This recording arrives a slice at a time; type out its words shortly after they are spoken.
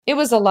It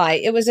was a lie.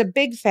 It was a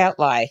big fat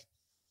lie.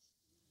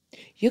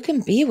 You can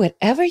be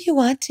whatever you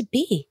want to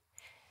be.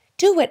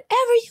 Do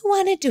whatever you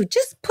want to do.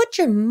 Just put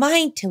your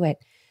mind to it.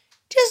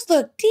 Just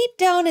look deep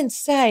down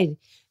inside.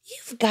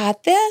 You've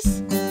got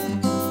this.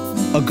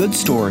 A good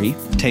story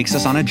takes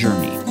us on a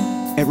journey.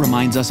 It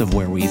reminds us of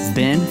where we've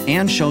been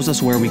and shows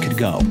us where we could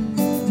go.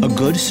 A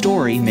good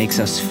story makes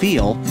us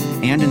feel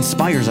and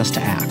inspires us to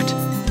act.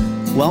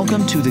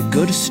 Welcome to the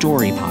Good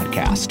Story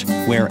Podcast,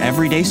 where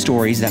everyday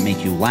stories that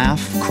make you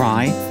laugh,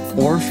 cry,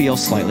 or feel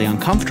slightly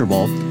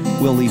uncomfortable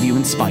will leave you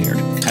inspired,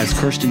 as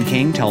Kirsten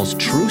King tells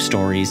true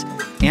stories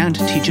and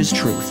teaches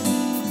truth.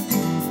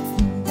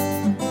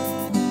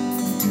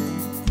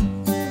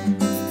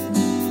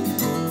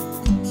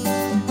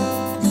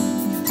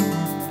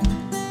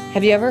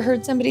 Have you ever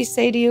heard somebody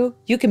say to you,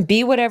 you can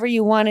be whatever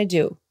you want to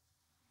do?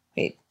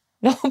 Wait,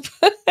 nope.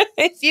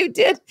 If you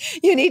did,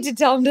 you need to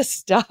tell them to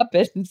stop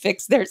it and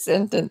fix their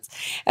sentence.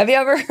 Have you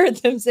ever heard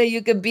them say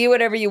you can be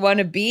whatever you want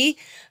to be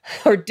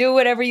or do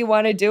whatever you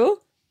want to do?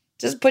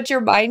 Just put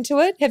your mind to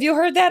it. Have you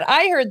heard that?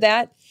 I heard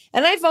that,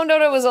 and I found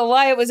out it was a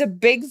lie. It was a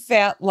big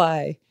fat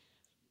lie.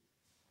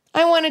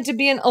 I wanted to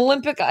be an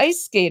Olympic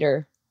ice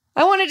skater.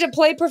 I wanted to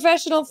play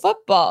professional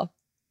football.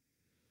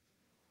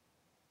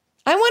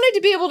 I wanted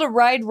to be able to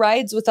ride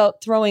rides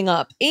without throwing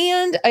up,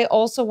 and I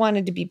also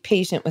wanted to be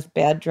patient with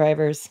bad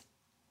drivers.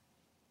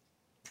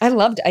 I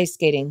loved ice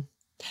skating.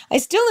 I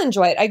still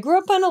enjoy it. I grew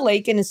up on a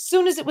lake, and as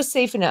soon as it was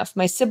safe enough,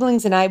 my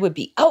siblings and I would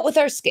be out with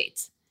our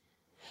skates.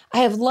 I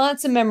have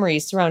lots of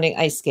memories surrounding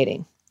ice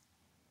skating.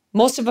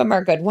 Most of them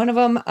are good. One of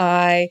them,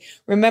 I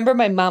remember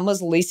my mom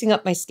was lacing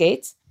up my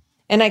skates,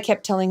 and I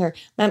kept telling her,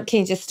 Mom,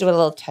 can you just do it a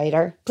little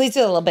tighter? Please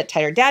do it a little bit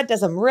tighter. Dad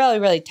does them really,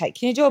 really tight.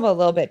 Can you do them a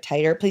little bit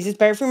tighter? Please, it's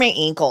better for my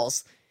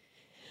ankles.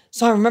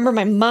 So I remember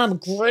my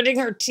mom gritting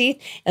her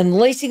teeth and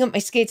lacing up my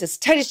skates as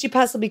tight as she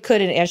possibly could.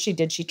 And as she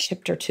did, she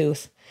chipped her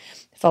tooth.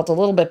 I felt a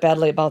little bit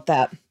badly about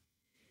that.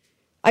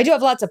 I do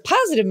have lots of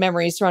positive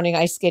memories surrounding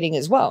ice skating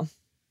as well.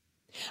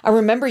 I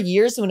remember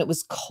years when it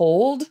was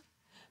cold,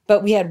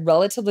 but we had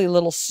relatively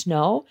little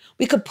snow.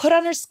 We could put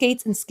on our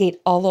skates and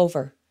skate all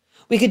over.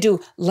 We could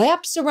do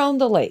laps around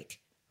the lake,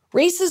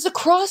 races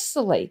across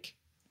the lake.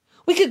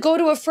 We could go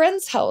to a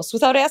friend's house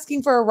without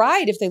asking for a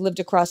ride if they lived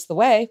across the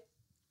way.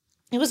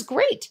 It was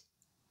great.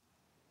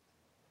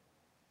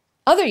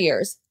 Other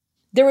years,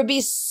 there would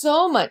be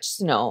so much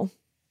snow,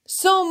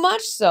 so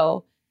much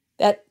so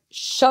that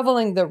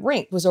shoveling the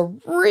rink was a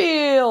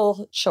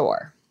real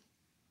chore.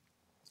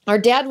 Our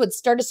dad would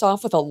start us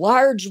off with a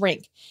large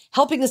rink,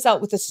 helping us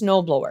out with a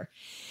snowblower.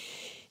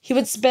 He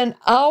would spend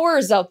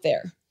hours out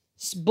there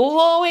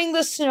blowing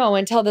the snow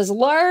until this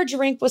large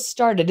rink was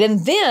started.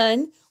 And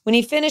then when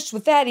he finished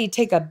with that, he'd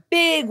take a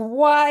big,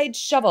 wide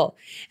shovel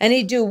and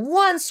he'd do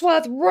one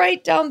swath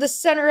right down the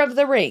center of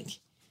the rink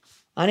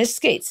on his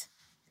skates.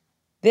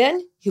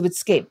 Then he would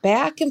skate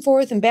back and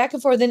forth and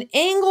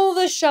angle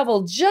the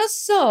shovel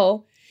just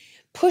so,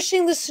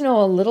 pushing the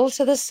snow a little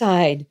to the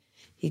side.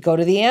 He'd go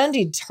to the end,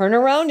 he'd turn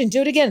around and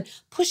do it again,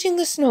 pushing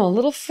the snow a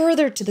little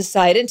further to the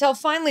side until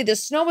finally the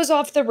snow was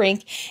off the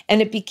rink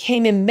and it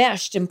became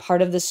enmeshed in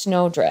part of the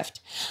snowdrift.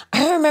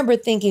 I remember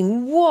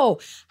thinking, whoa,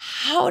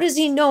 how does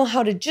he know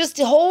how to just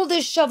hold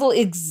his shovel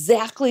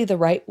exactly the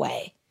right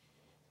way?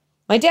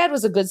 My dad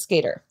was a good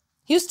skater.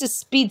 He used to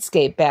speed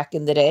skate back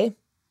in the day.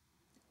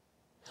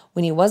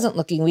 When he wasn't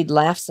looking, we'd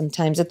laugh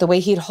sometimes at the way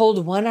he'd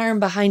hold one arm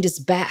behind his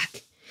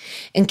back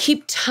and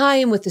keep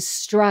time with his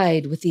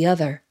stride with the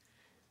other.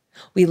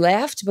 We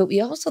laughed, but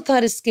we also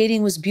thought his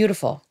skating was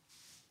beautiful.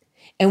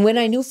 And when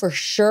I knew for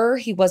sure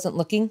he wasn't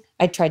looking,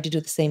 I tried to do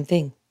the same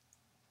thing.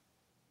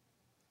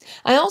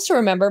 I also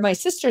remember my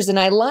sisters and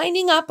I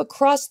lining up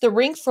across the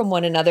rink from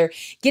one another,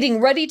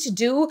 getting ready to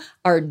do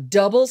our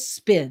double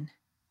spin.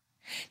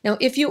 Now,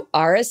 if you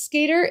are a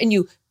skater and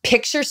you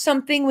picture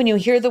something when you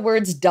hear the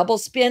words double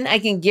spin, I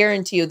can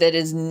guarantee you that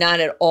is not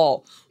at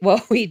all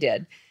what we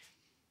did.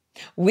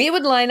 We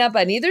would line up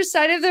on either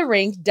side of the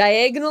rink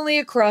diagonally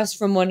across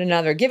from one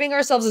another, giving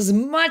ourselves as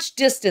much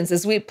distance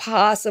as we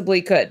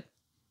possibly could.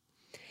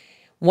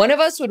 One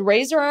of us would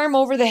raise our arm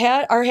over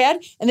our head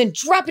and then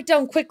drop it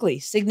down quickly,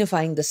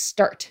 signifying the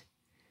start.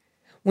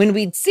 When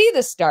we'd see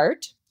the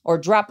start, or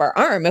drop our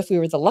arm if we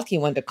were the lucky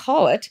one to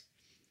call it,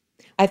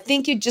 I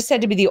think you just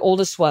had to be the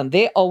oldest one.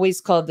 They always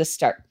called the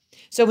start.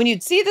 So when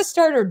you'd see the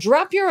start or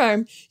drop your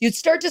arm, you'd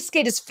start to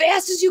skate as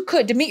fast as you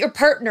could to meet your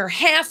partner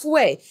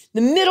halfway,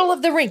 the middle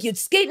of the rink. You'd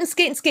skate and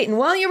skate and skate. And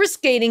while you were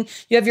skating,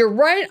 you have your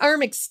right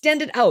arm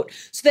extended out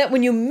so that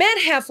when you met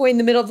halfway in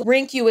the middle of the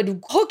rink, you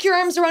would hook your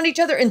arms around each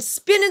other and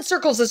spin in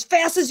circles as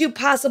fast as you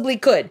possibly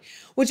could,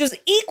 which was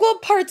equal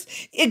parts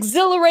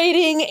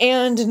exhilarating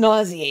and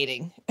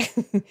nauseating.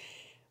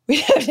 We'd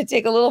have to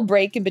take a little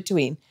break in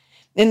between,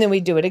 and then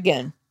we'd do it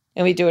again,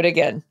 and we'd do it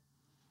again.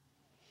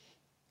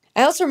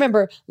 I also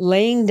remember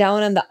laying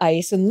down on the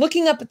ice and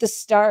looking up at the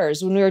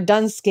stars when we were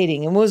done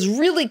skating and it was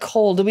really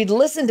cold, and we'd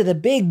listen to the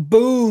big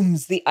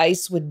booms the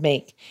ice would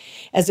make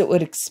as it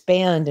would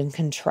expand and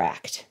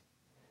contract.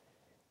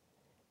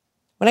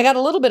 When I got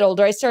a little bit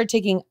older, I started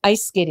taking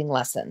ice skating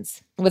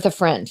lessons with a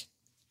friend.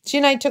 She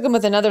and I took him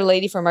with another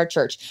lady from our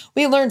church.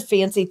 We learned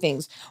fancy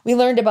things. We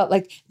learned about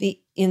like the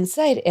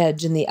inside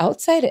edge and the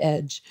outside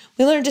edge.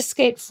 We learned to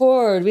skate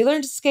forward. We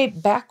learned to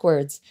skate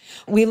backwards.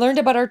 We learned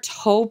about our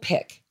toe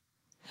pick.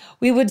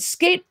 We would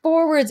skate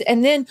forwards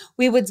and then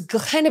we would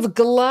kind of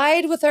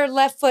glide with our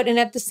left foot. And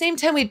at the same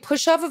time, we'd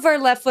push off of our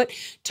left foot,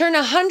 turn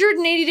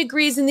 180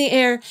 degrees in the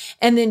air,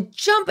 and then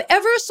jump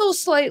ever so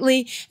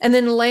slightly and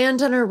then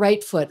land on our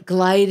right foot,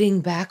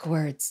 gliding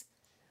backwards.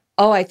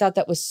 Oh, I thought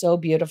that was so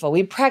beautiful.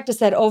 We practiced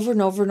that over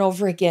and over and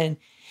over again.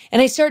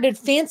 And I started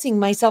fancying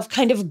myself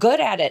kind of good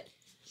at it.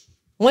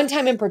 One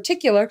time in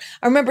particular,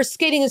 I remember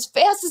skating as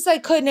fast as I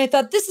could, and I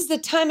thought, this is the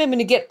time I'm going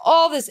to get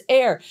all this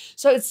air.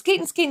 So I would skate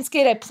and skate and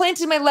skate. I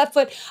planted my left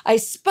foot. I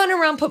spun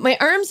around, put my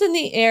arms in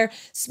the air,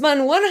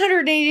 spun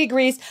 180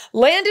 degrees,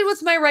 landed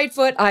with my right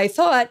foot, I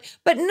thought,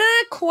 but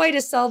not quite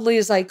as solidly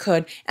as I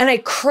could. And I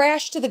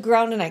crashed to the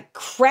ground, and I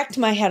cracked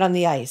my head on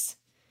the ice.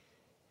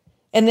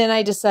 And then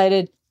I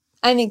decided,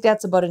 I think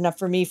that's about enough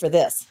for me for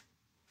this.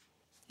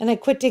 And I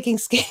quit taking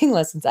skating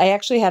lessons. I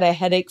actually had a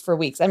headache for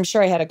weeks. I'm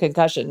sure I had a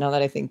concussion now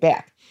that I think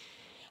back.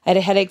 I had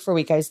a headache for a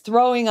week. I was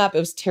throwing up. It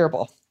was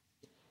terrible.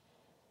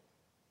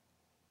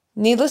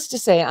 Needless to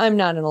say, I'm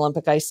not an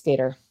Olympic ice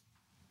skater.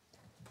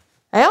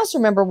 I also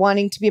remember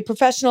wanting to be a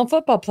professional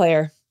football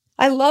player.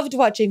 I loved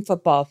watching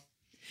football.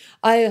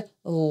 I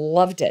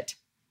loved it.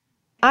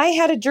 I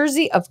had a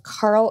jersey of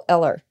Carl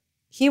Eller.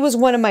 He was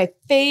one of my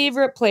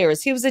favorite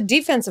players. He was a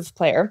defensive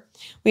player.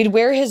 We'd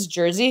wear his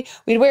jersey.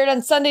 We'd wear it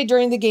on Sunday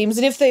during the games.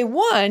 And if they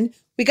won,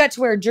 we got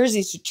to wear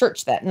jerseys to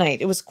church that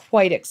night. It was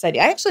quite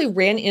exciting. I actually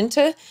ran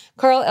into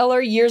Carl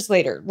Eller years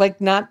later, like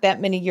not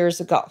that many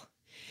years ago.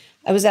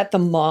 I was at the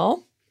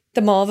Mall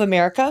of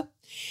America,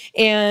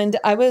 and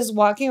I was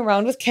walking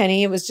around with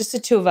Kenny. It was just the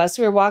two of us.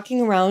 We were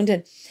walking around,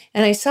 and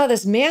I saw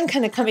this man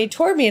kind of coming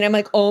toward me, and I'm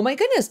like, oh my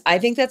goodness, I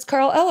think that's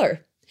Carl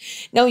Eller.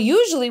 Now,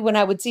 usually when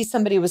I would see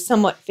somebody who was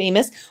somewhat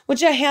famous,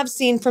 which I have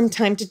seen from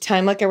time to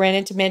time, like I ran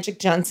into Magic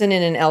Johnson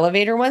in an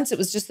elevator once. It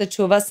was just the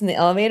two of us in the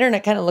elevator, and I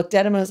kind of looked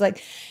at him and I was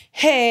like,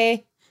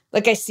 hey,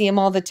 like I see him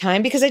all the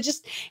time, because it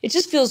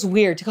just feels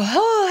weird to go,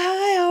 oh,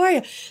 hi, how are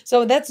you?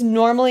 So that's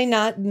normally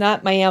not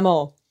my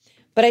MO.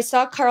 But I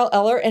saw Carl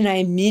Eller, and I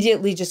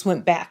immediately just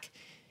went back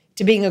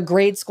to being a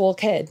grade school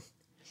kid.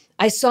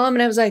 I saw him,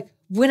 and I was like,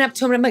 went up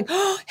to him, and I'm like,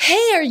 oh,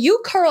 hey, are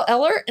you Carl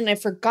Eller? And I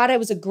forgot I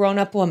was a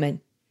grown-up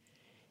woman.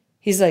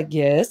 He's like,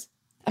 yes.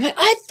 I'm like,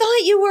 I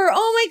thought you were,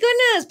 oh my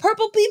goodness,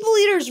 Purple People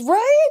Eaters,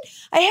 right?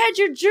 I had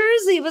your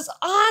jersey. It was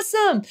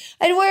awesome.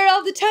 I'd wear it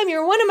all the time.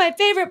 You're one of my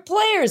favorite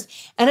players.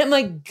 And I'm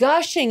like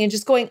gushing and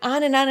just going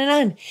on and on and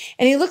on.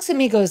 And he looks at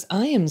me and goes,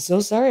 I am so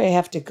sorry I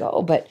have to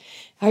go, but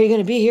are you going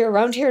to be here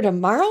around here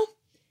tomorrow?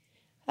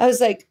 I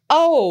was like,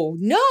 oh,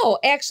 no,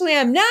 actually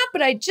I'm not,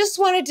 but I just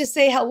wanted to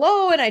say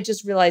hello. And I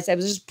just realized I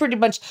was just pretty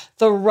much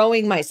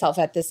throwing myself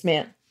at this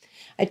man.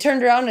 I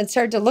turned around and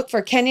started to look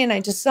for Kenny, and I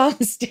just saw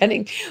him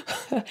standing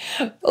a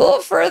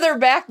little further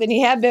back than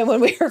he had been when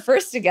we were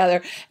first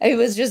together. And he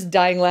was just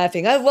dying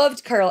laughing. I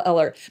loved Carl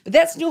Eller, but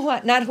that's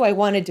not who I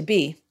wanted to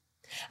be.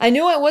 I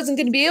knew I wasn't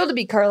going to be able to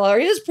be Carl Eller.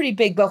 He was pretty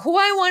big, but who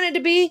I wanted to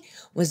be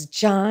was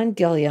John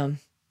Gilliam.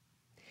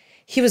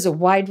 He was a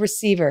wide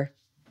receiver.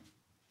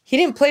 He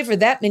didn't play for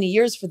that many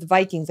years for the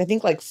Vikings, I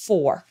think like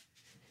 4.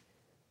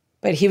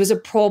 But he was a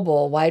Pro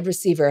Bowl wide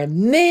receiver,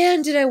 and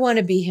man, did I want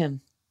to be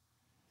him.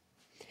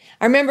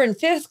 I remember in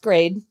 5th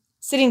grade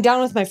sitting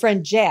down with my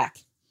friend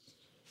Jack,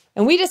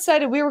 and we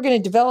decided we were going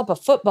to develop a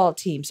football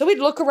team. So we'd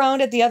look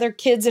around at the other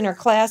kids in our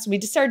class, and we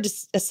decided to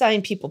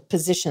assign people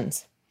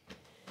positions.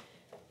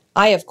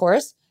 I, of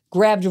course,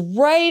 grabbed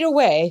right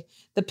away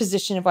the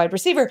position of wide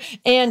receiver,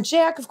 and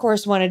Jack, of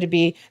course, wanted to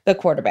be the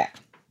quarterback.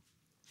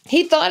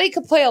 He thought he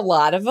could play a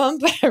lot of them,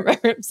 but I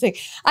remember him saying,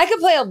 I could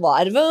play a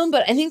lot of them,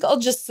 but I think I'll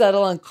just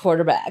settle on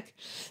quarterback.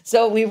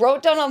 So we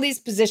wrote down all these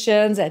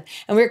positions, and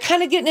we were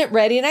kind of getting it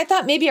ready. And I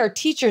thought maybe our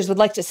teachers would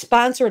like to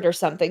sponsor it or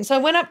something. So I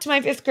went up to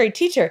my 5th grade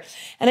teacher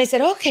and I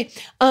said, okay,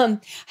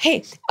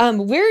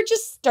 we're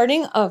just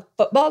starting a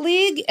football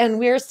league and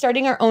we're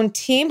starting our own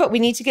team, but we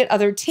need to get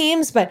other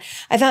teams. But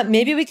I thought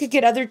maybe we could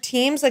get other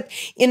teams like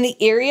in the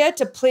area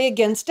to play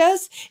against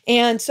us.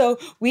 And so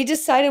we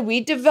decided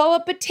we'd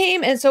develop a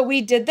team. And so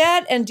we did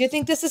that. And do you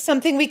think this is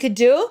something we could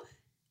do?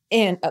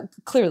 And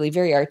clearly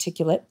very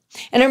articulate.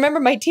 And I remember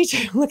my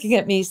teacher looking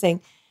at me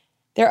saying,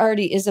 there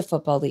already is a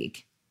football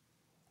league.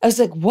 I was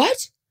like,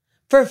 what?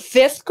 For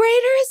 5th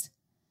graders?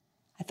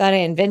 I thought I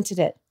invented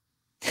it.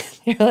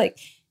 They're like,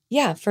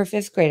 yeah, for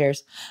 5th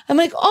graders. I'm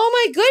like,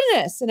 oh my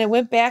goodness. And I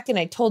went back and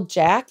I told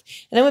Jack,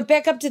 and I went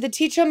back up to the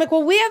teacher. I'm like,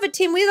 well, we have a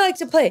team we like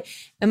to play.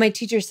 And my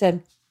teacher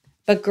said,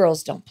 but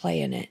girls don't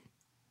play in it.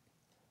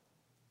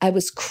 I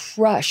was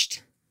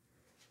crushed.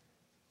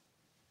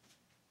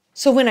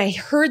 So when I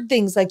heard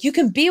things like, you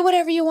can be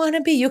whatever you want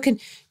to be, you can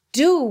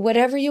do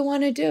whatever you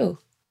want to do,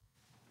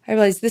 I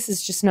realized this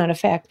is just not a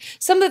fact.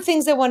 Some of the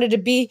things I wanted to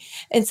be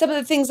and some of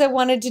the things I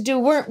wanted to do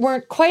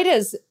weren't quite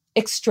as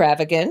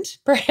extravagant,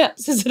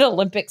 perhaps, as an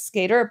Olympic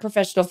skater or a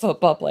professional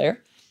football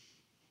player.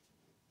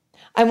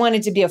 I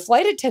wanted to be a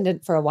flight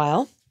attendant for a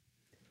while.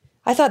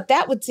 I thought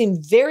that would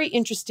seem very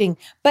interesting,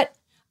 but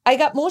I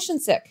got motion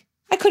sick.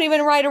 I couldn't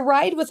even ride a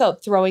ride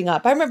without throwing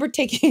up. I remember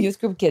taking a youth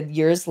group kid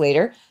years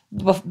later,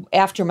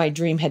 after my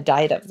dream had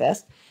died of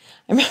this.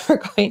 I remember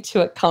going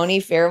to a county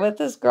fair with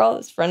this girl,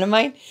 this friend of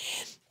mine,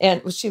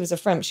 and she was a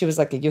friend. She was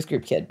like a youth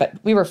group kid, but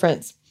we were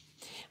friends.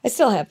 I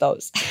still have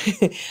those.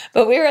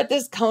 But we were at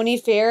this county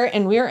fair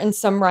and we were in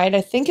some ride.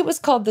 I think it was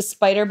called the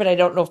Spider, but I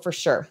don't know for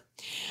sure.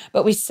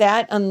 But we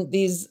sat on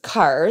these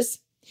cars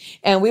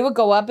and we would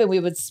go up and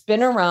we would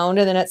spin around.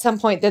 And then at some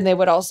point, then they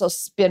would also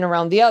spin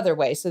around the other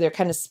way. So they're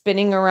kind of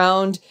spinning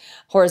around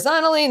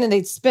horizontally and then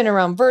they'd spin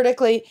around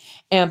vertically.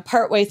 And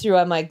partway through,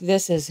 I'm like,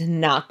 this is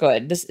not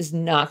good. This is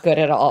not good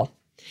at all.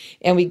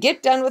 And we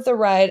get done with the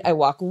ride. I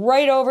walk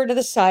right over to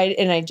the side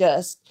and I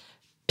just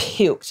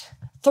puked,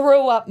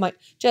 threw up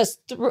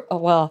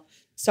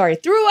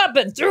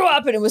threw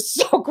up and it was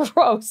so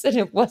gross. And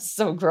it was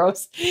so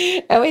gross.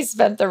 And we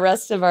spent the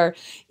rest of our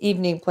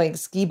evening playing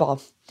skee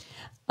ball.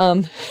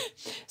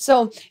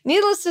 So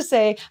needless to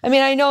say, I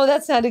mean, I know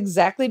that's not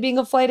exactly being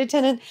a flight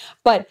attendant,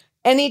 but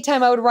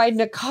anytime I would ride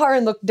in a car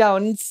and look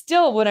down, and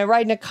still when I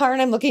ride in a car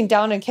and I'm looking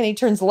down and Kenny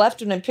turns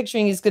left and I'm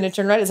picturing he's going to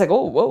turn right, it's like,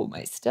 oh, whoa,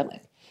 my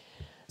stomach.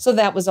 So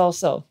that was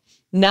also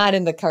not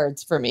in the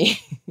cards for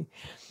me.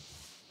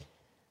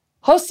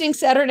 Hosting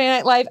Saturday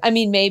Night Live, I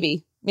mean,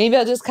 maybe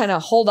I'll just kind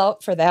of hold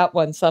out for that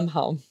one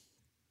somehow.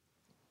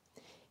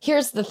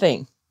 Here's the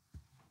thing.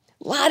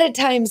 A lot of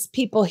times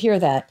people hear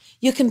that.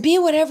 You can be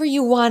whatever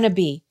you want to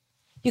be.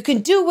 You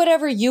can do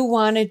whatever you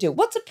want to do.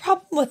 What's the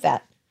problem with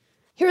that?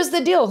 Here's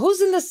the deal.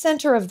 Who's in the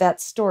center of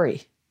that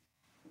story?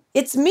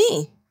 It's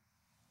me.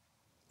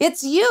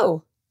 It's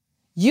you.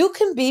 You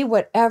can be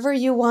whatever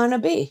you want to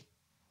be.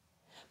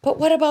 But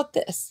what about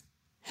this?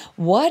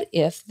 What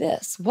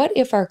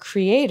if our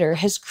Creator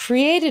has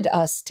created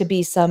us to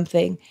be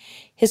something,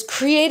 has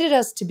created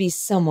us to be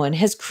someone,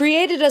 has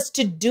created us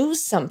to do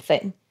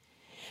something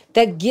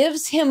that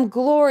gives Him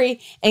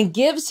glory and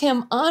gives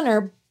Him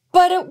honor,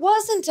 but it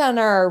wasn't on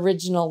our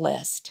original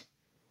list?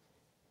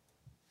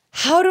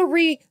 How do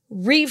we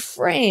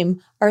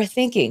reframe our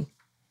thinking?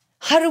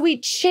 How do we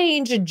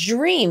change a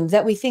dream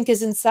that we think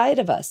is inside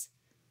of us?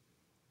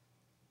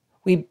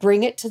 We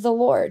bring it to the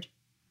Lord.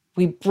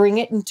 We bring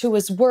it into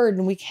His Word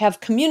and we have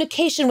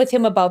communication with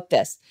Him about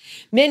this.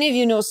 Many of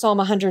you know Psalm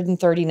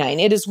 139.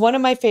 It is one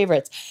of my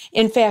favorites.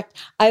 In fact,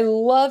 I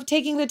love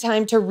taking the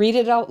time to read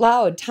it out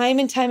loud time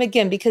and time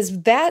again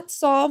because that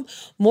psalm,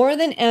 more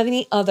than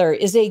any other,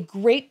 is a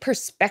great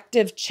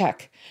perspective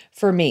check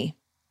for me.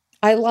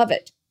 I love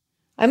it.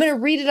 I'm going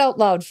to read it out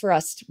loud for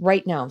us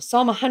right now.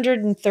 Psalm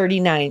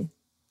 139.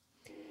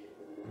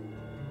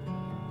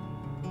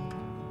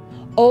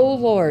 O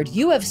Lord,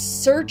 you have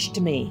searched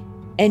me.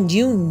 And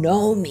you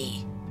know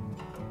me.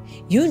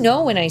 You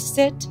know when I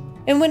sit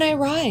and when I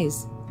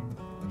rise.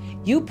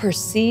 You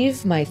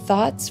perceive my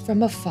thoughts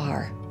from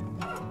afar.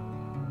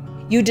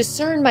 You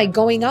discern my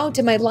going out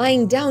and my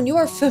lying down. You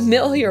are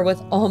familiar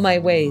with all my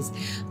ways.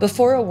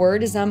 Before a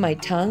word is on my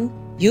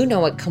tongue, you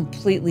know it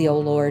completely, O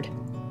Lord.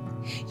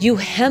 You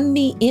hem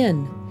me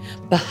in,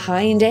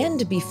 behind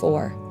and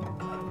before.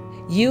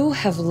 You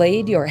have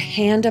laid your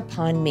hand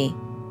upon me.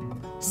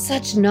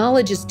 Such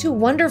knowledge is too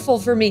wonderful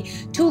for me,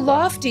 too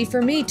lofty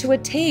for me to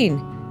attain.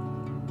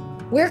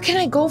 Where can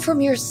I go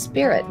from your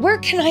spirit? Where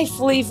can I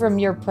flee from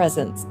your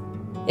presence?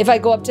 If I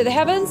go up to the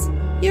heavens,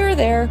 you're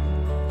there.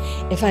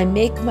 If I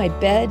make my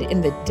bed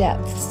in the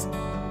depths,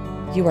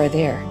 you are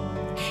there.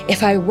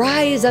 If I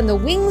rise on the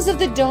wings of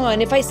the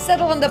dawn, if I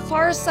settle on the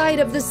far side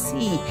of the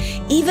sea,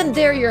 even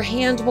there your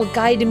hand will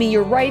guide me,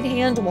 your right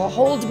hand will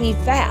hold me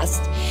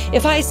fast.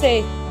 If I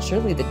say,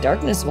 surely the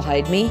darkness will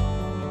hide me,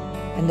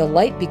 and the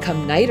light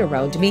become night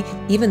around me,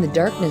 even the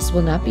darkness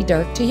will not be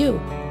dark to you.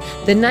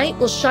 The night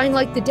will shine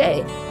like the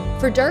day,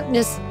 for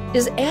darkness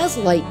is as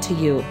light to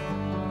you.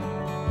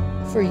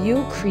 For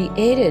you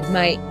created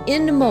my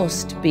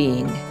inmost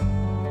being.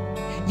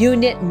 You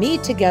knit me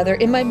together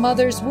in my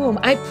mother's womb.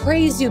 I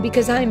praise you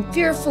because I am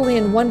fearfully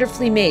and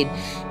wonderfully made.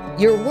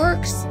 Your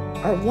works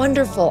are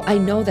wonderful. I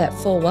know that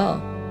full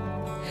well.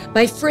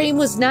 My frame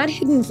was not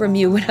hidden from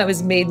you when I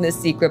was made in the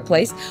secret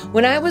place.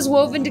 When I was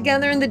woven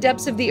together in the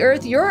depths of the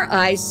earth, your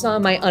eyes saw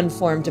my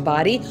unformed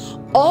body.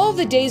 All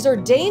the days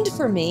ordained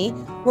for me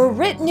were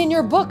written in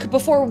your book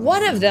before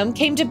one of them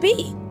came to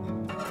be.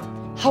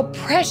 How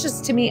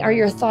precious to me are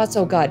your thoughts,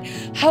 O God.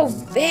 How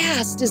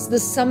vast is the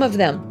sum of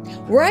them.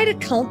 Were I to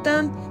count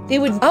them, they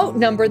would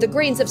outnumber the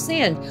grains of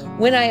sand.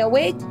 When I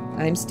awake,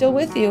 I'm still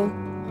with you.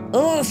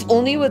 Oh, if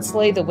only you would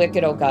slay the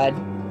wicked, O God.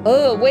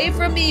 Oh, away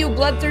from me, you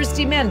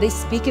bloodthirsty men. They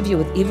speak of you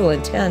with evil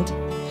intent.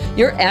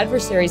 Your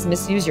adversaries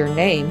misuse your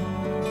name.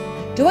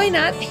 Do I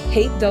not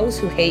hate those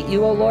who hate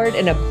you, O Lord,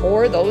 and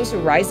abhor those who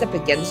rise up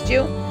against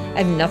you?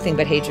 I have nothing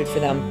but hatred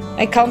for them.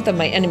 I count them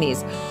my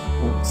enemies.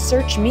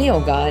 Search me, O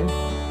God,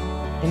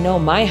 and know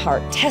my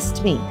heart.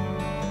 Test me.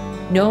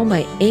 Know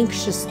my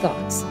anxious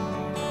thoughts.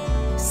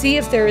 See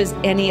if there is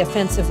any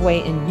offensive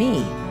way in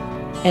me,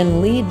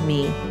 and lead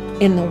me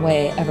in the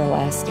way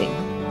everlasting.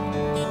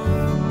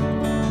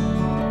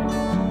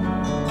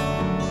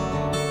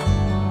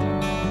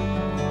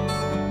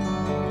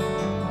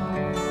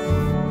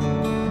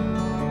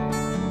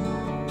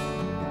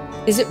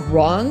 Is it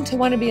wrong to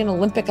want to be an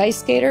Olympic ice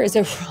skater? Is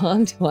it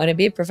wrong to want to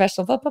be a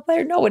professional football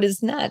player? No, it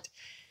is not.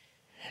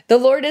 The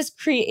Lord has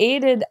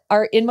created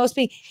our inmost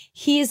being.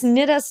 He's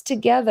knit us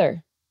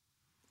together.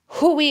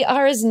 Who we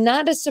are is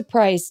not a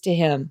surprise to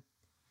him.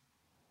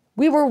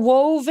 We were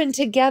woven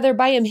together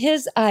by him.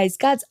 His eyes,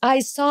 God's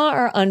eyes, saw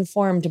our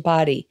unformed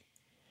body.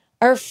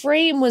 Our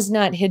frame was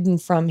not hidden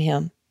from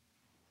him.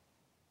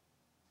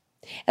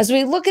 As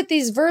we look at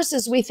these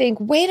verses, we think,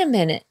 wait a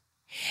minute.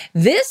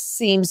 This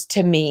seems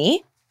to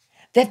me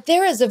that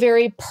there is a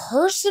very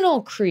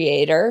personal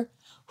creator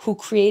who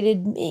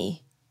created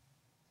me.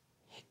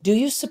 Do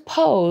you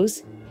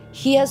suppose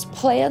he has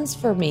plans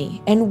for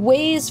me and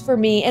ways for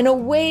me and a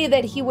way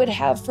that he would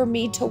have for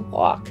me to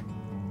walk?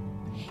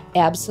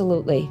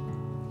 Absolutely.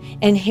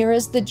 And here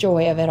is the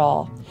joy of it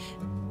all.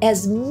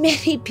 As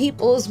many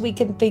people as we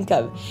can think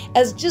of,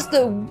 as just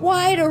the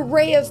wide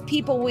array of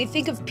people, we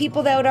think of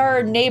people that are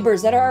our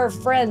neighbors, that are our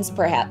friends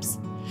perhaps.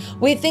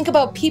 We think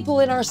about people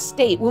in our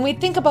state. When we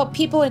think about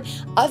people in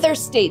other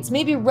states,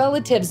 maybe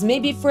relatives,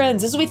 maybe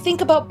friends, as we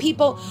think about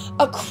people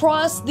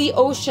across the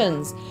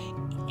oceans,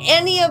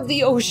 any of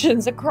the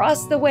oceans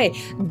across the way,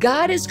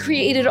 God has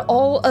created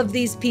all of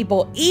these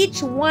people.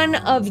 Each one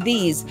of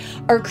these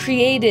are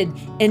created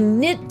and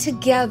knit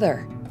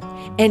together,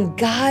 and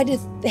God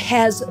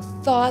has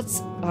thoughts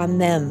on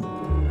them.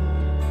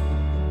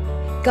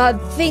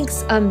 God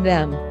thinks on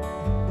them.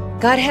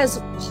 God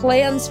has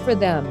plans for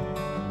them.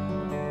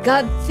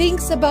 God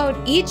thinks about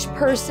each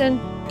person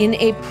in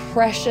a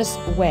precious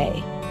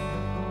way.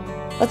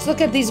 Let's look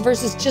at these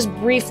verses just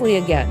briefly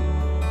again.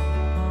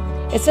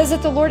 It says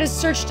that the Lord has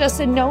searched us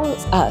and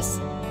knows us.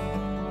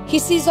 He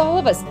sees all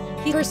of us.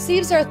 He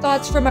perceives our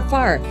thoughts from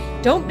afar.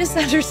 Don't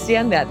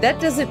misunderstand that.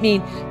 That doesn't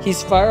mean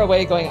he's far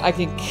away going, I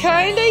can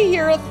kind of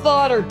hear a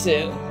thought or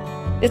two.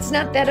 It's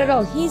not that at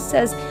all. He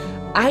says,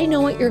 I know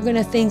what you're going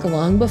to think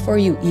long before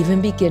you even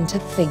begin to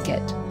think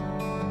it.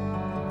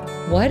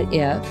 What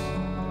if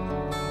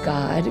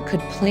God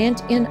could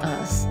plant in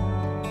us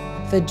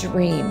the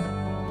dream?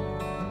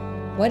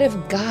 What if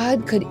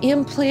God could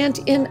implant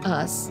in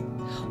us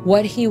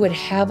what he would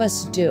have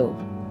us do?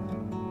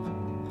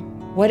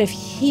 What if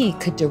he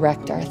could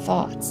direct our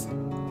thoughts?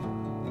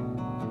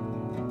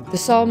 The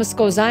psalmist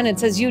goes on and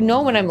says, you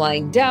know when I'm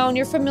lying down,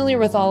 you're familiar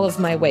with all of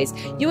my ways.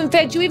 In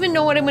fact, you even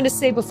know what I'm going to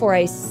say before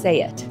I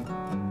say it.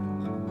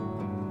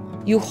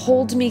 You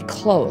hold me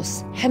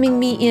close, hemming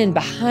me in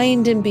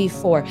behind and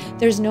before.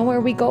 There's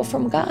nowhere we go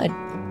from God.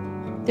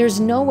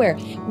 There's nowhere.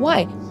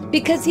 Why?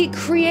 Because he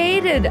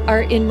created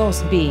our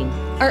inmost being,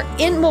 our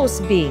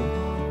inmost being.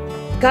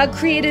 God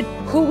created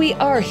who we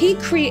are. He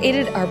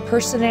created our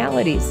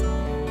personalities.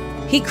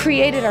 He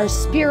created our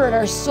spirit,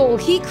 our soul.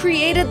 He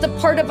created the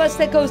part of us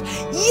that goes,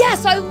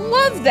 yes, I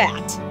love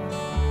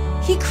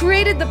that. He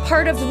created the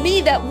part of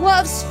me that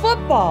loves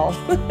football.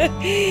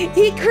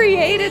 He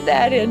created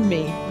that in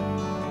me.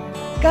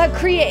 God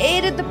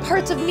created the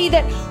parts of me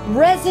that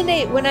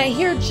resonate when I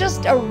hear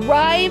just a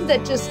rhyme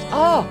that just,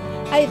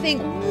 I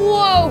think,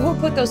 whoa, who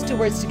put those two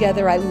words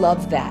together? I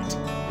love that.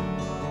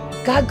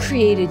 God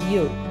created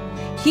you.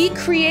 He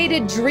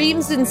created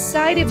dreams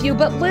inside of you,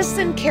 but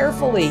listen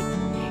carefully.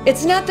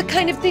 It's not the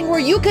kind of thing where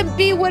you can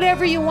be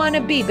whatever you want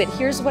to be, but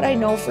here's what I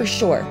know for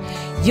sure.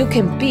 You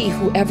can be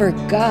whoever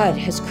God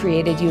has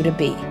created you to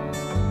be.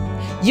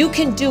 You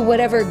can do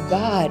whatever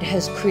God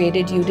has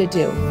created you to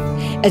do.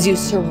 As you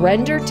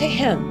surrender to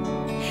him,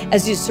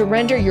 as you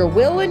surrender your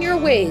will and your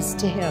ways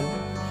to him,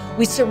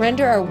 we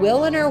surrender our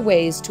will and our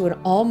ways to an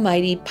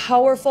almighty,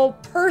 powerful,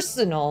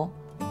 personal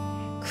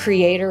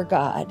creator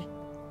God.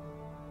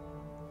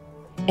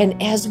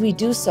 And as we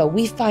do so,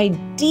 we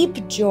find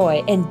deep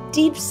joy and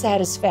deep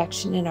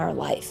satisfaction in our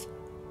life.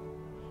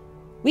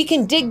 We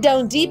can dig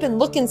down deep and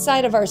look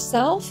inside of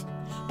ourselves,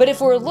 but if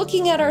we're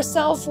looking at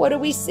ourselves, what do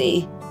we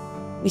see?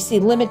 We see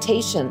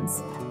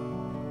limitations.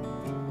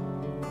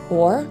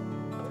 Or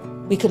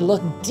we could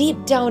look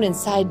deep down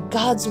inside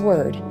God's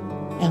word,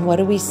 and what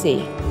do we see?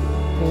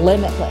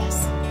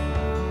 Limitless.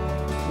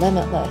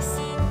 Limitless.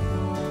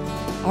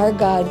 Our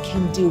God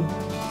can do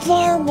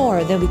far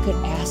more than we could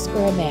ask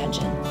or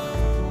imagine.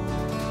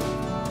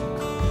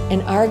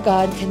 And our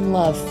God can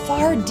love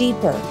far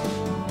deeper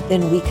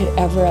than we could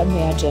ever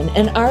imagine.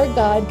 And our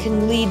God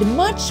can lead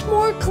much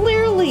more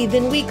clearly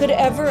than we could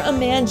ever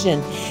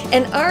imagine.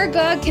 And our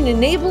God can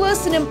enable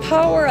us and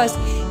empower us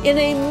in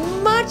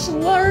a much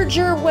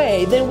larger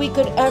way than we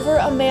could ever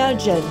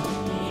imagine.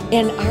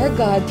 And our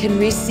God can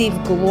receive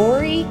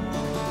glory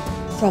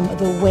from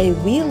the way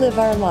we live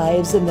our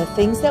lives and the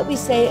things that we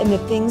say and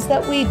the things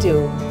that we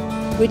do,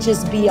 which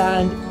is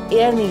beyond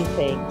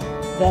anything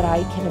that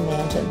I can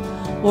imagine.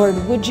 Lord,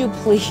 would you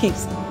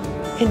please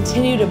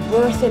continue to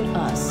birth in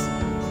us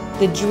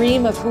the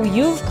dream of who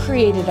you've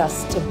created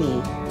us to be.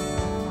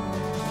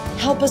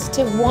 Help us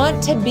to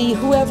want to be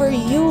whoever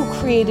you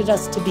created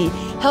us to be.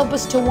 Help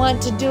us to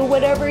want to do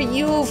whatever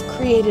you've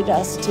created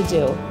us to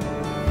do.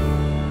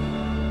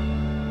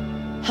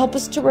 Help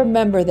us to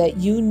remember that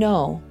you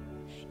know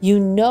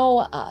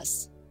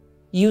us,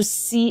 you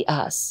see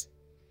us,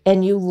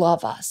 and you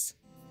love us.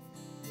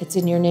 It's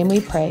in your name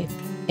we pray.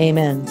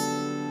 Amen.